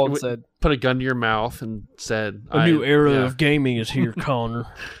the wall and he said, put a gun to your mouth and said, A new era yeah. of gaming is here, Connor.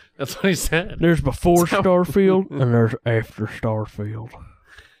 That's what he said. There's before Starfield and there's after Starfield.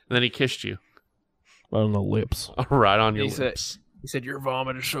 And then he kissed you On the lips. right on your He said- lips. he said, your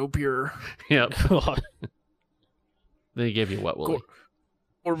vomit is so pure. Yep. God. Then he gave you a wet willy.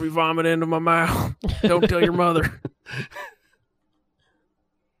 Or be vomit into my mouth. Don't tell your mother.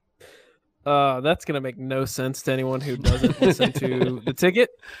 That's gonna make no sense to anyone who doesn't listen to the ticket.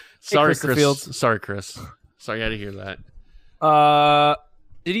 Sorry, Krista Chris. Fields. Sorry, Chris. Sorry, I had to hear that.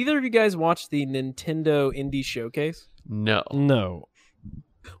 Did either of you guys watch the Nintendo Indie Showcase? No. No.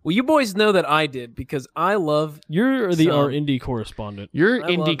 Well, you boys know that I did because I love. You're our So- indie correspondent. You're I love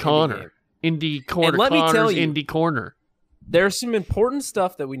Indie indie Connor. Indie Corner. And let me tell Connor's you- Indie Corner. There's some important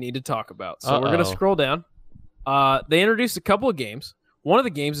stuff that we need to talk about, so we're Uh-oh. gonna scroll down. They introduced a couple of games. One of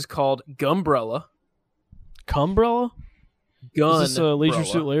the games is called Gumbrella. Cumbrella? Gun. Is this Leisure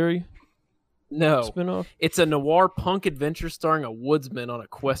Suit Larry No, spinoff? it's a noir punk adventure starring a woodsman on a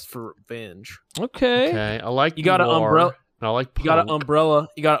quest for revenge. Okay. Okay. I like You got an noir, umbrella- and I like You got an punk. umbrella.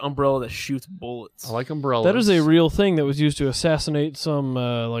 You got an umbrella that shoots bullets. I like umbrellas. That is a real thing that was used to assassinate some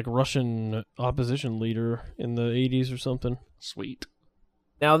like Russian opposition leader in the 80s or something. Sweet.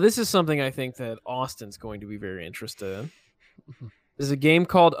 Now, this is something I think that Austin's going to be very interested in. There's a game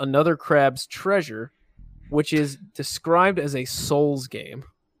called Another Crab's Treasure, which is described as a Souls game.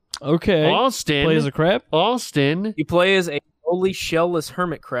 Okay. Austin. Play as a crab? Austin. You play as a fully shellless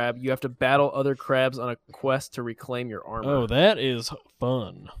hermit crab. You have to battle other crabs on a quest to reclaim your armor. Oh, that is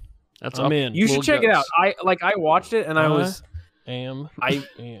fun. That's I'm up. in. You should Little check it out. guts. I watched it and I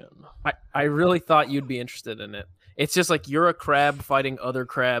I I really thought you'd be interested in it. It's just like you're a crab fighting other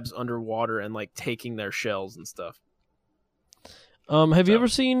crabs underwater and like taking their shells and stuff. Have you So- ever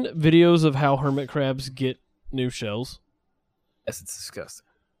seen videos of how hermit crabs get new shells? Yes, it's disgusting.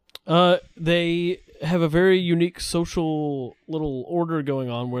 They have a very unique social little order going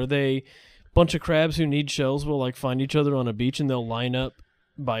on where bunch of crabs who need shells will like find each other on a beach and they'll line up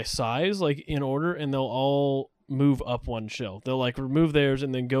by size, like in order, and they'll all move up one shell. They'll like remove theirs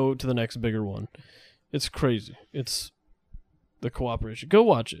and then go to the next bigger one. It's crazy. It's the cooperation. Go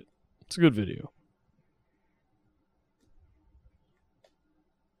watch it. It's a good video.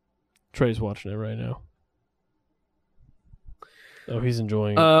 Trey's watching it right now. Oh, he's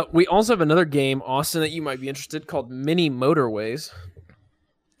enjoying it. We also have another game, Austin, that you might be interested called Mini Motorways.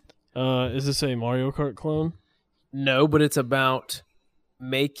 Is this a Mario Kart clone? No, but it's about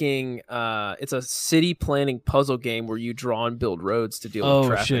making it's a city planning puzzle game where you draw and build roads to deal with Oh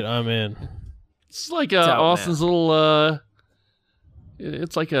traffic. shit, I'm in. It's like out Austin's little.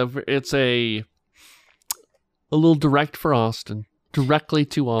 It's a little direct for Austin, directly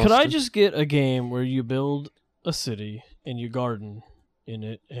to Austin. Could I just get a game where you build a city and you garden in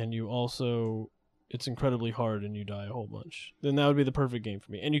it, and you also it's incredibly hard and you die a whole bunch? Then that would be the perfect game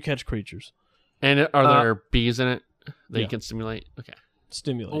for me. And you catch creatures, And are there bees in it that you yeah. can stimulate? Okay.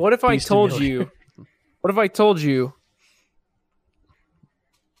 stimulate. What if I Be told stimulated. you? What if I told you?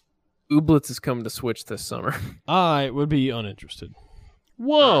 Ooblets is coming to Switch this summer. I would be uninterested.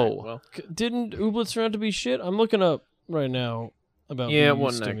 Whoa. Well, Didn't Ooblets turn out to be shit? I'm looking up right now about yeah, it bee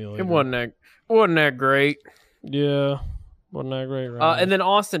wasn't that. stimulator. It wasn't that great. Yeah, wasn't that great? Right now. And then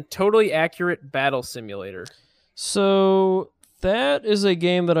Austin, totally accurate battle simulator. So that is a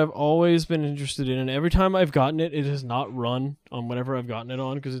game that I've always been interested in, and every time I've gotten it, it has not run on whatever I've gotten it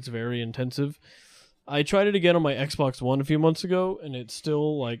on because it's very intensive. I tried it again on my Xbox One a few months ago, and it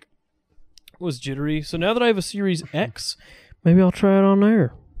still like was jittery. So now that I have a Series X, maybe I'll try it on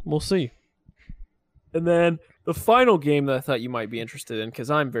there. We'll see. And then the final game that I thought you might be interested in, because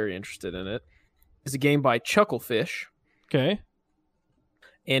I'm very interested in it, is a game by Chucklefish, Okay.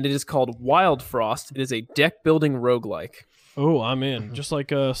 and it is called Wild Frost. It is a deck building roguelike. Oh, I'm in. Just like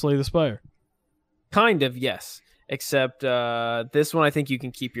Slay the Spire. Kind of, yes. Except this one, I think you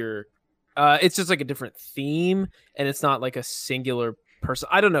can keep your. It's just like a different theme, and it's not like a singular person.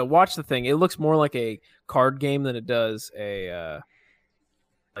 I don't know. Watch the thing. It looks more like a card game than it does a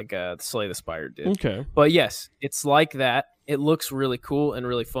Slay the Spire did. Okay. But yes, it's like that. It looks really cool and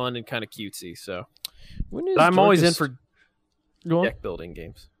really fun and kind of cutesy. So When is but I'm always in Darkest- for Go on. deck building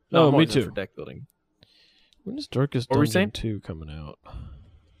games. Oh, I'm me always in too. For deck building. When is Darkest What were we Dungeon saying? 2 coming out?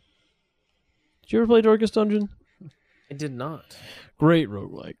 Did you ever play Darkest Dungeon? I did not. Great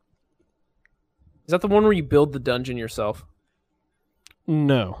roguelike. Is that the one where you build the dungeon yourself?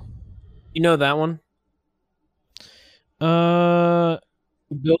 No. You know that one?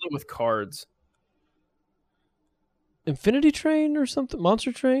 You build it with cards. Infinity Train or something?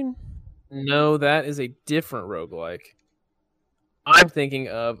 Monster Train? No, that is a different roguelike. I'm thinking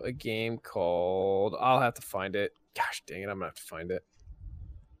of a game called... I'll have to find it. Gosh dang it, I'm gonna have to find it.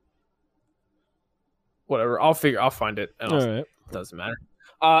 Whatever, I'll find it. And All right. Doesn't matter.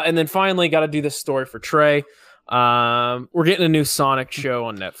 And then finally, got to do this story for Trey. We're getting a new Sonic show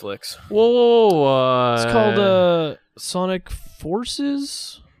on Netflix. Whoa. It's called Sonic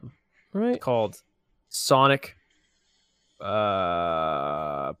Forces, right? Called Sonic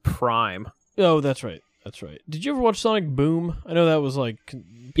Prime. Oh, that's right. That's right. Did you ever watch Sonic Boom? I know that was like people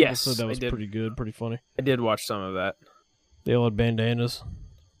Yes, said that I was did. pretty good, pretty funny. I did watch some of that. They all had bandanas.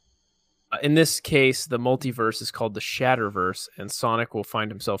 In this case, the multiverse is called the Shatterverse, and Sonic will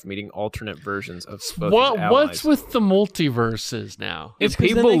find himself meeting alternate versions of both his allies. What's with the multiverses now? If 'cause then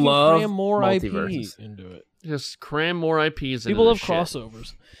people they can love cram more multiverses. IP into it. Just cram more IPs. People love into this shit.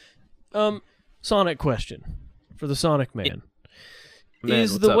 crossovers. Sonic question for the Sonic Man. Man,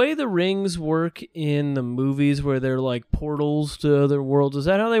 Is what's the up? way the rings work in the movies where they're like portals to other worlds, is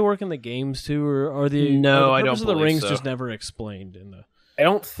that how they work in the games too, or are the No, are I the don't purpose of the believe rings so. just never explained in the? I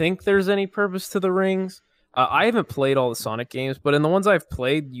don't think there's any purpose to the rings. I haven't played all the Sonic games, but in the ones I've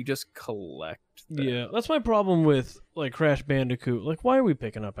played, you just collect them. Yeah, that's my problem with like Crash Bandicoot. Like, why are we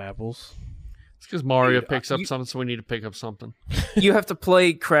picking up apples? It's because Mario Dude, picks up you- something, so we need to pick up something. You have to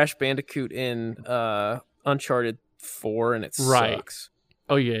play Crash Bandicoot in Uncharted 4, and it Right. sucks.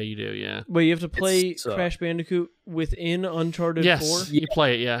 Oh yeah, you do. Yeah. But you have to play sucks. Crash Bandicoot within Uncharted Yes, 4? you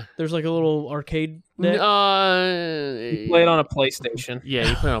play it. Yeah. There's like a little arcade deck. You play it on a PlayStation. Yeah,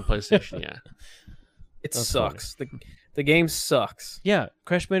 you play it on PlayStation. Yeah. It That's sucks. The game sucks. Yeah,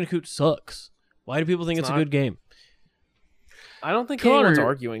 Crash Bandicoot sucks. Why do people think It's it's a not. good game? I don't think Connor, anyone's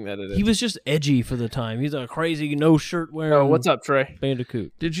arguing that it is. He was just edgy for the time. He's a crazy no shirt wearing. Oh, what's up, Trey?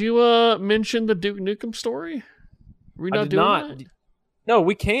 Bandicoot? Did you mention the Duke Nukem story? Were we I not did doing not. that? No,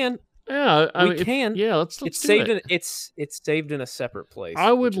 we can. Yeah, I We mean, if- can. yeah, let's It's do saved it. it's saved in a separate place.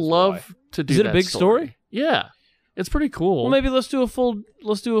 I would which is love why. to do. Is it a that big story? Yeah, it's pretty cool. Well, maybe let's do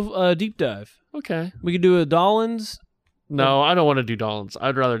a deep dive. Okay. We could do a Dollins. No, I don't want to do Dollins.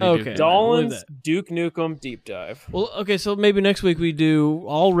 I'd rather do Okay. Duke Nukem. Believe Dolan's Duke Nukem deep dive. Well, okay, so maybe next week we do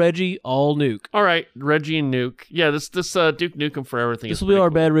all Reggie, all Nuke. All right, Reggie and Nuke. Yeah, this Duke Nukem for everything. This is will be pretty our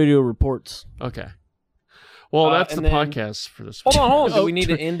cool. bad radio reports. Okay. Well, that's and the then- podcast for this Hold week. on, hold on. Do Oh, we need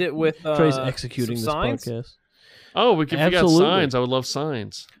to end it with Trey's executing this some signs? podcast. Oh, we got Absolutely. signs. I would love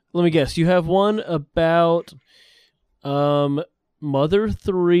signs. Let me guess. You have one about Mother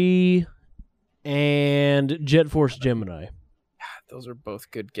 3 and Jet Force Gemini. Those are both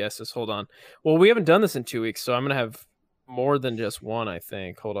good guesses. Hold on. Well, we haven't done this in 2 weeks, so I'm gonna have more than just one. I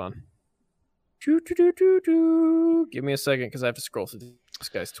think. Hold on. Give me a second because I have to scroll through this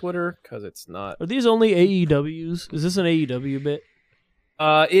guy's Twitter because it's not. Are these only AEWs? Is this an AEW bit?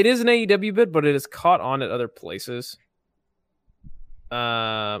 It is an AEW bit, but it is caught on at other places.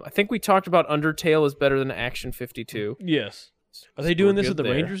 I think we talked about Undertale is better than Action 52. Yes. Are they So doing we're this at good the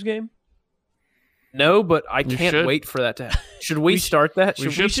there. Rangers game? No, but I You can't should. wait for that to happen. Should we We sh- start that? we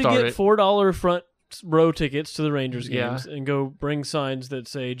Should should We should start get it. $4 front row tickets to the Rangers Yeah. games and go bring signs that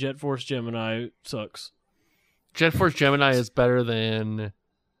say Jet Force Gemini sucks. Jet Force Gemini is better than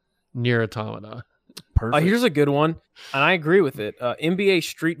Nier Automata. Perfect. Here's a good one, and I agree with it. NBA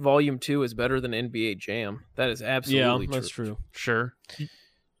Street Volume 2 is better than NBA Jam. That is absolutely that's true. Sure.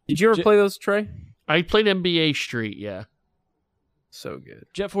 Did you ever J- play those, Trey? I played NBA Street, yeah. So good.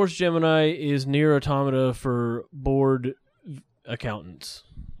 Jet Force Gemini is near Automata for board accountants.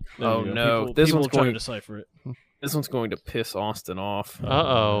 There Oh, you go. no. People, This people one's trying going- to decipher it. This one's going to piss Austin off.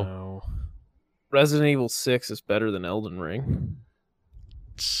 Uh-oh. No. Resident Evil 6 is better than Elden Ring.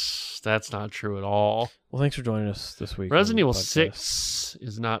 That's not true at all. Well, thanks for joining us this week. on Resident the Evil podcast. 6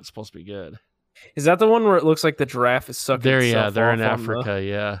 is not supposed to be good. Is that the one where it looks like the giraffe is sucking There, yeah, itself they're in off on the- Africa,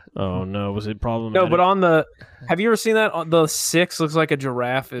 yeah. Oh no, was it problematic? No, but on the... Have you ever seen that? On the 6 looks like a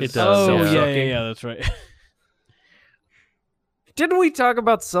giraffe is It does, Oh yeah. yeah, that's right. Didn't we talk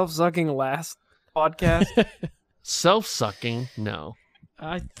about self-sucking last podcast? Self-sucking? No.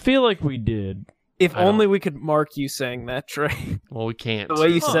 I feel like we did. If I don't- only we could mark you saying that, Trey. Well, we can't. The way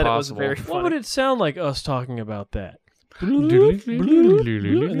you It's said it was impossible. very What funny. would it sound like us talking about that? And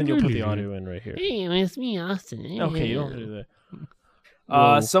then you'll put the audio in right here. Hey, it's me, Austin. Okay, you don't have to do that.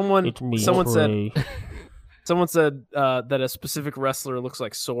 Uh, someone It's me, someone said Trey. someone said that a specific wrestler looks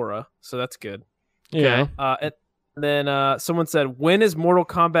like Sora, so that's good. Yeah. And then someone said, when is Mortal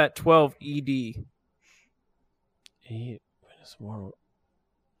Kombat 12 ED? It's more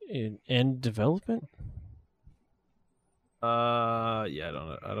in development.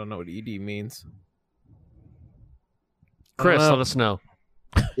 Yeah, I don't know what ED means. Chris, know. let us know.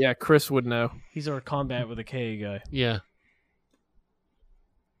 Yeah, Chris would know. He's our combat with a K guy. Yeah.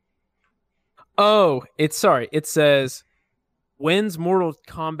 Oh, it says, when's Mortal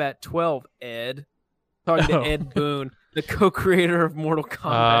Kombat 12, Ed? Talking to Oh. Ed Boon, the co-creator of Mortal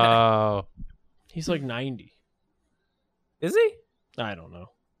Kombat. Oh. He's like 90. Is he? I don't know.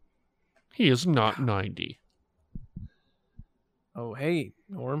 He is not 90. Oh, hey,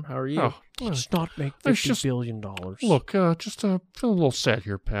 Norm, how are you? Oh, He does not make It's $50 just- billion. look, just feel a little sad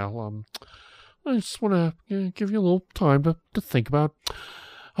here, pal. I just want to give you a little time to think about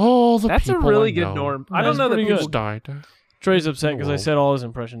all the That's a people really I good know. Norm. I That's don't know that pretty people good. Died. Trey's upset because I Well. said all his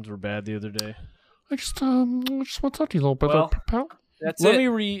impressions were bad the other day. I just want to talk to you a little bit, Well, pal. That's Let it. me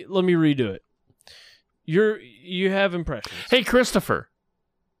redo it. You have impressions. Hey, Christopher.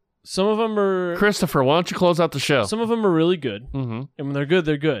 Some of them are Christopher, why don't you close out the show? some of them are really good, Mm-hmm. and when they're good,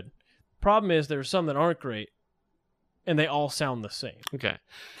 they're good. Problem is, there's some that aren't great, and they all sound the same. Okay.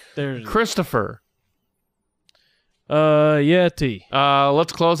 There's Christopher, yeah, T.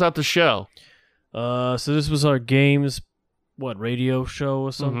 let's close out the show. So this was our games, radio show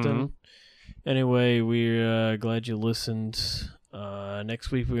or something. Anyway, we're glad you listened.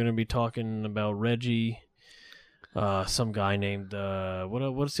 Next week we're gonna be talking about Reggie. Some guy named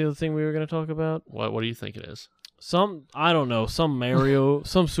what's the other thing we were gonna talk about? What do you think it is? I don't know, some Mario,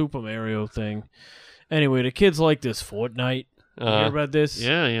 some Super Mario thing. Anyway, the kids like this Fortnite. You hear about this?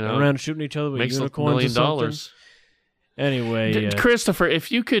 Yeah, you know, Around shooting each other with makes $1 unicorns million. or something. Anyway, Christopher,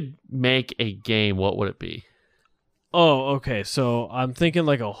 if you could make a game, what would it be? okay. So I'm thinking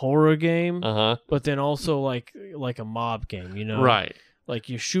like a horror game, Uh-huh. but then also like a mob game. You know, Right. Like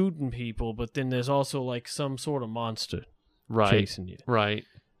you're shooting people, but then there's also like some sort of monster Right. chasing you. Right.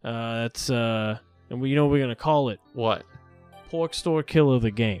 That's and we're gonna call it What? Pork Store Killer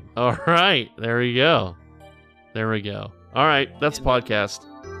the game. All right. There we go. There we go. All right. That's a podcast.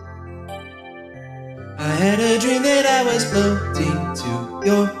 I had a dream that I was floating to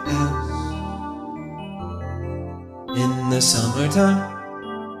your house in the summertime.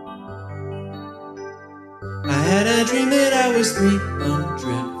 I had a dream that I was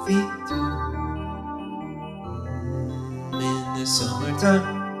 300 feet tall in the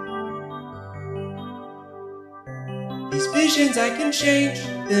summertime. These visions, I can change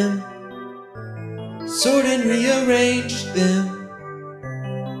them, sort and rearrange them.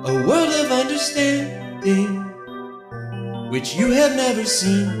 A world of understanding, which you have never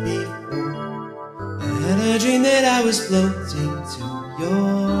seen before. I had a dream that I was floating to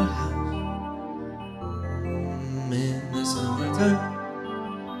your house in the summertime.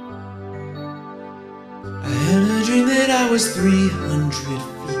 I had a dream that I was 300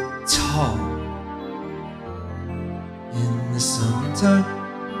 feet tall in the summertime.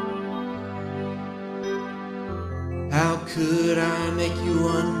 How could I make you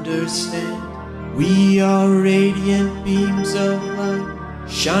understand? We are radiant beams of light,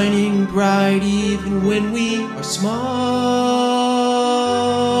 shining bright even when we are small.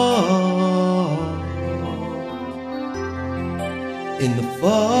 In the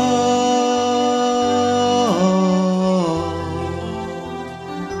fall.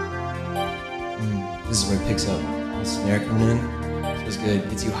 This is where it picks up. The snare coming in. Feels good.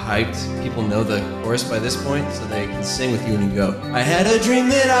 Gets you hyped. People know the chorus by this point, so they can sing with you when you go. I had a dream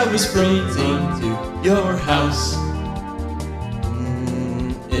that I was floating to your house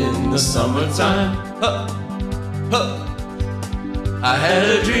in the summertime. Huh. Huh. I had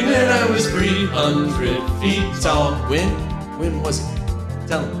a dream that I was 300 feet tall. When was it?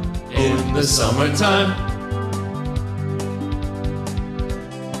 Tell me. In the summertime.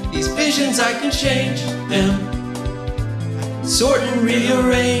 These visions, I can change them, sort and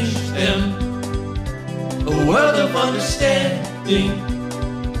rearrange them. A world of understanding,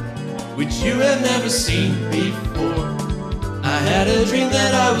 which you have never seen before. I had a dream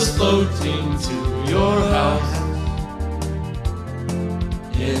that I was floating to your house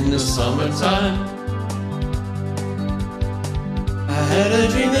in the summertime. I had a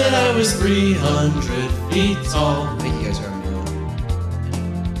dream that I was 300 feet tall. I think you guys are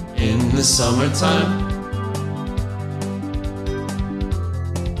in the summertime.